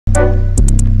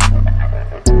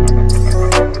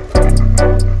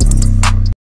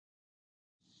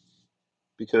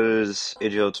Because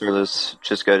AGL Turles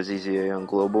just got his EZA on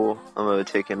Global, I'm going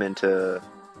to take him into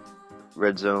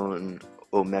Red Zone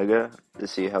Omega to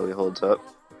see how he holds up.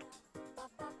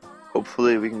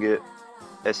 Hopefully we can get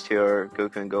STR,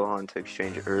 Goku, and Gohan to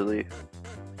exchange early.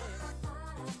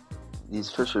 These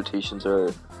first rotations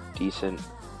are decent.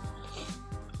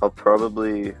 I'll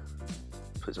probably...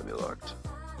 Please don't be locked.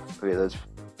 Okay, that's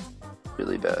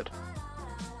really bad.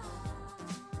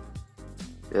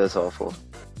 Yeah, that's awful.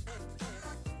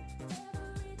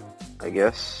 I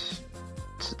guess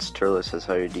since Turles has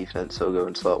higher defense, he'll go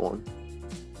in slot 1.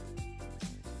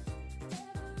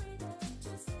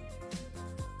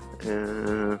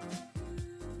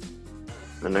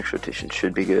 The next rotation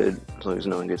should be good as long as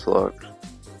no one gets locked.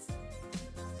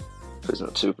 Please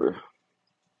not super.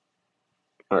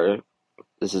 Alright,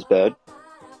 this is bad.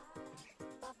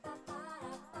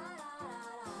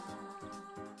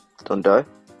 Don't die.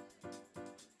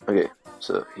 Okay,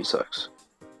 so he sucks.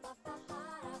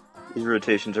 These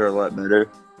rotations are a lot better.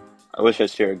 I wish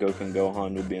STR, Goku, and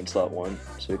Gohan would be in slot 1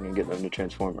 so we can get them to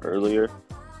transform earlier.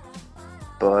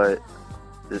 But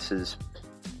this is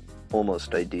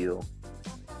almost ideal.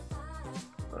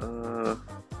 I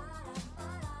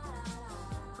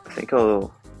think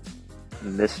I'll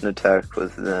miss an attack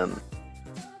with them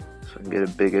so I can get a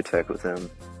big attack with them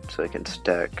so I can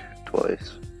stack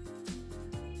twice.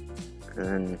 And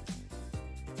then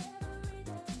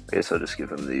I guess I'll just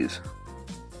give him these.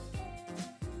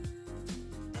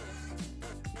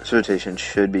 This rotation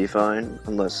should be fine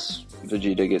unless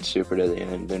Vegeta gets supered at the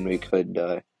end, then we could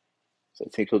die. So I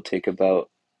think he'll take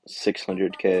about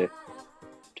 600k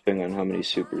depending on how many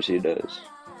supers he does.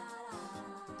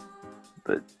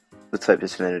 But the type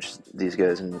disadvantage, these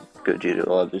guys and Gogeta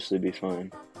will obviously be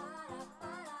fine.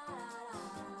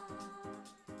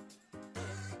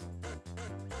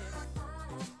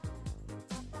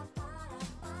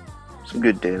 Some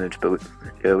good damage, but we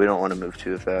don't want to move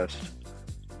too fast.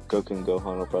 Goku and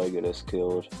Gohan will probably get us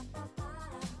killed.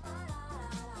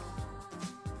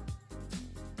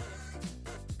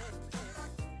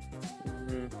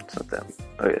 It's not that.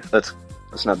 Okay, that's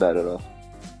not bad at all.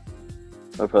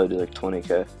 I'll probably do like 20k.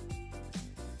 That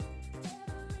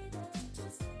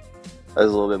was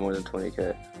a little bit more than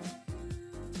 20k,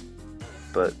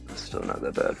 but it's still not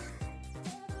that bad.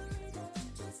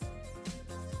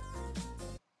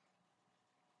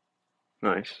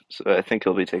 Nice. So I think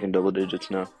he'll be taking double digits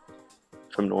now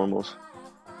from normals.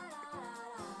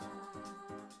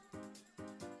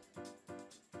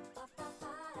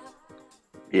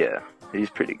 Yeah, he's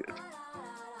pretty good.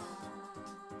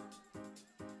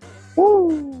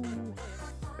 Woo!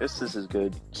 Guess this is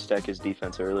good. Stack his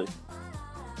defense early.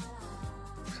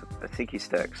 So I think he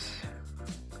stacks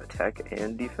attack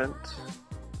and defense.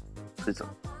 Please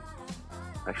don't.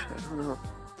 Actually, I don't know.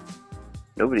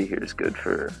 Nobody here is good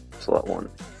for slot 1.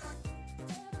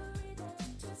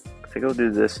 I think I'll do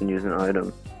this and use an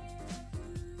item.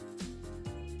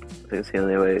 I think it's the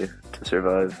only way to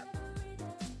survive.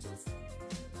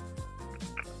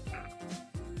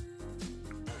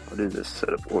 I'll do this,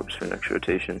 set up orbs for next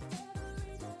rotation.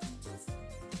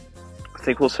 I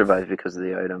think we'll survive because of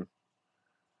the item.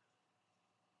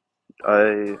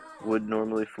 I would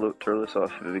normally float Turles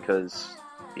off of it because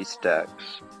he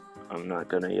stacks. I'm not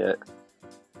gonna yet.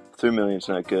 3 million's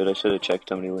not good. I should have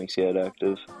checked how many links he had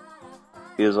active.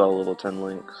 He has all level 10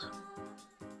 links.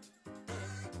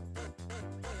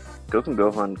 Goku and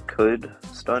Gohan could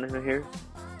stun him here.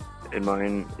 And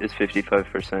mine is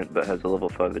 55% but has a level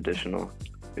 5 additional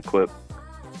equip.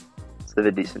 So they have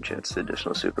a decent chance to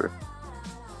additional super.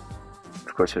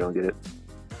 Of course we don't get it.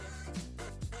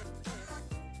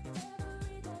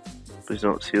 Please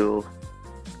don't seal.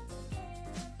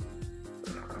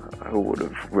 I would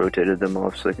have rotated them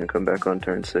off so they can come back on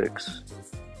turn 6.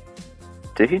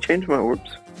 Did he change my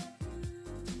orbs?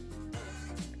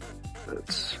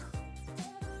 That's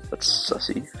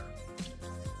sussy.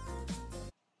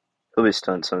 He'll be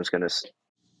stunned, so I'm just gonna...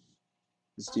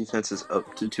 His defense is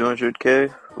up to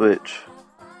 200k, which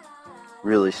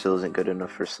really still isn't good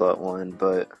enough for slot 1,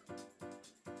 but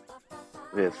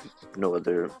we have no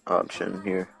other option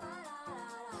here.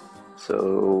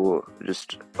 So,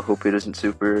 just hope he doesn't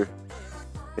super.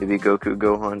 Maybe Goku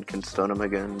Gohan can stun him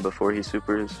again before he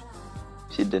supers.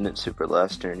 He didn't super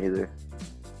last turn either.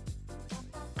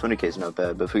 20k is not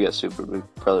bad, but if we got super, we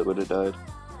probably would have died.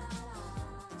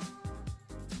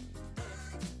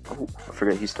 Oh, I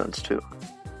forgot he stuns too.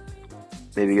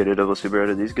 Maybe get a double super out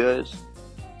of these guys,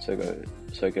 so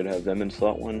I could have them in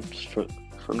slot 1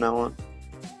 from now on.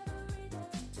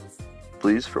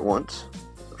 Please, for once.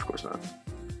 Of course not.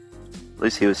 At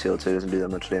least he was sealed so he doesn't do that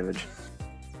much damage.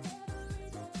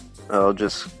 I'll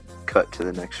just cut to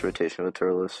the next rotation with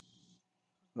turles.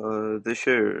 They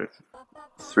share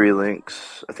 3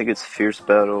 links. I think it's Fierce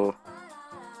Battle,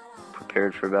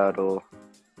 Prepared for Battle.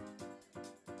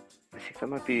 I think that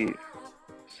might be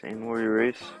Sand Warrior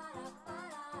Race.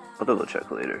 I'll double check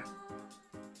later.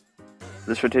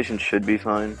 This rotation should be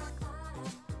fine.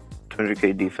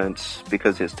 200k defense,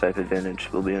 because his type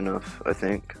advantage will be enough, I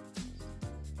think.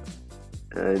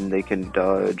 And they can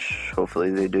dodge, hopefully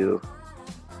they do.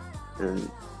 And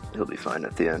he'll be fine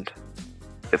at the end.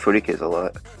 Yeah, 40k is a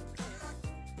lot.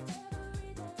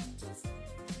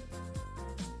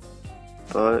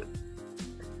 But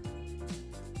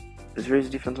is Ray's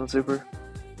defense on super?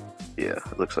 Yeah,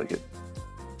 it looks like it.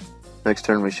 Next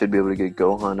turn we should be able to get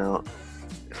Gohan out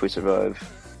if we survive.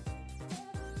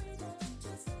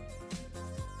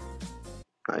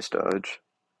 Nice dodge.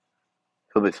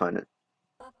 He'll be fine.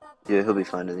 Yeah, he'll be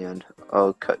fine in the end.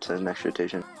 I'll cut to the next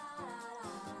rotation.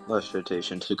 Last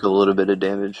rotation took a little bit of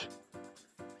damage.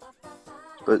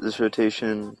 But this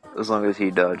rotation, as long as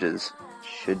he dodges,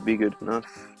 should be good enough,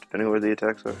 depending on where the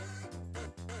attacks are.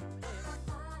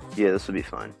 Yeah, this will be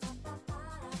fine.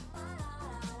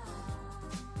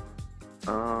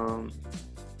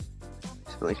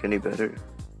 Is it like any better?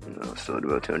 No, still at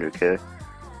about 200k.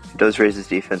 He does raise his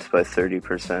defense by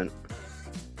 30%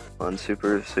 on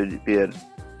super, so he'd be at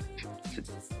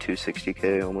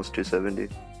 260k, almost 270.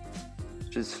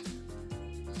 Which is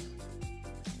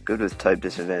good with type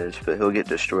disadvantage, but he'll get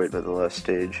destroyed by the last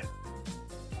stage.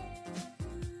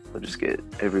 I'll just get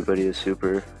everybody a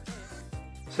super.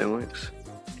 Same links?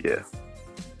 Yeah.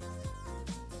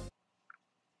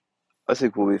 I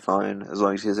think we'll be fine, as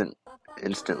long as he isn't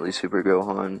instantly Super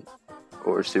Gohan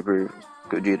or Super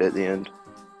Gogeta at the end.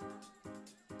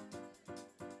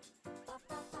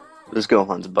 This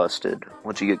Gohan's busted.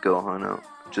 Once you get Gohan out,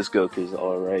 just Goku's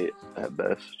alright at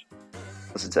best.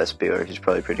 Unless it's SPR, he's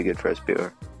probably pretty good for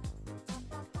SPR.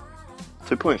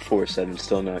 3.47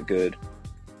 still not good.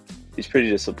 He's pretty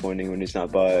disappointing when he's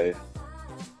not by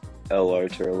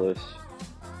LR turles.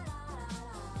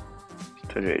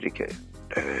 280k.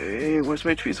 Hey, where's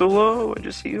my HP so low? I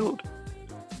just healed.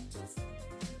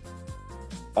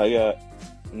 I got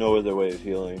no other way of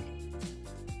healing.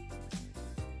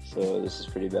 So this is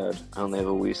pretty bad. I only have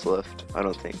a Whis left. I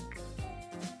don't think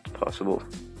it's possible.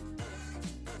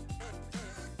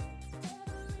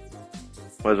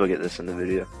 Might as well get this in the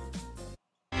video.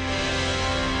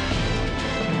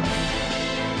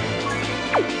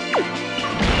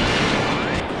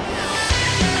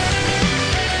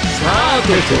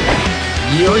 Sato,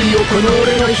 いよいよこの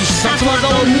俺の必殺技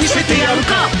を見せてやる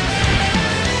か。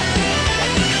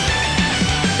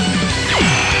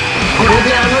これ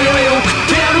であの世へ送っ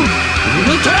てやる。ウ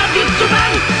ルトラビッグバン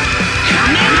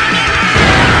カメハメハ。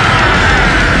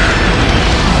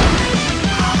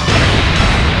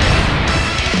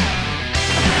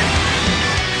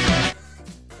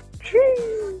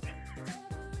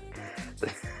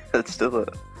That's still a,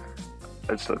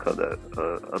 I'd still call that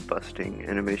a busting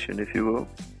animation, if you will.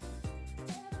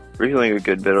 We're healing a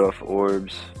good bit off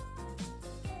orbs.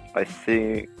 I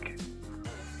think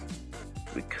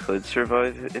we could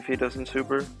survive if he doesn't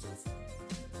super,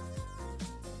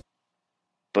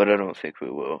 but I don't think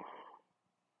we will.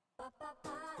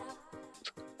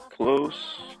 It's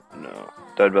close? No.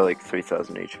 Died by like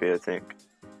 3000 HP, I think.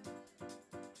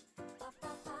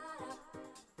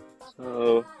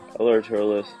 So, LR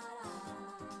turles,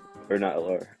 or not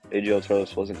LR, AGL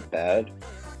turles wasn't bad,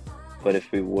 but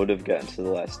if we would have gotten to the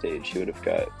last stage, he would have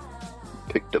got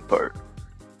picked apart.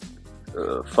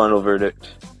 Final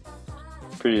verdict,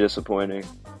 pretty disappointing.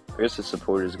 I guess the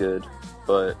support is good,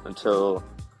 but until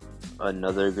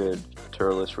another good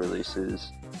turles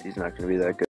releases, he's not going to be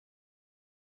that good.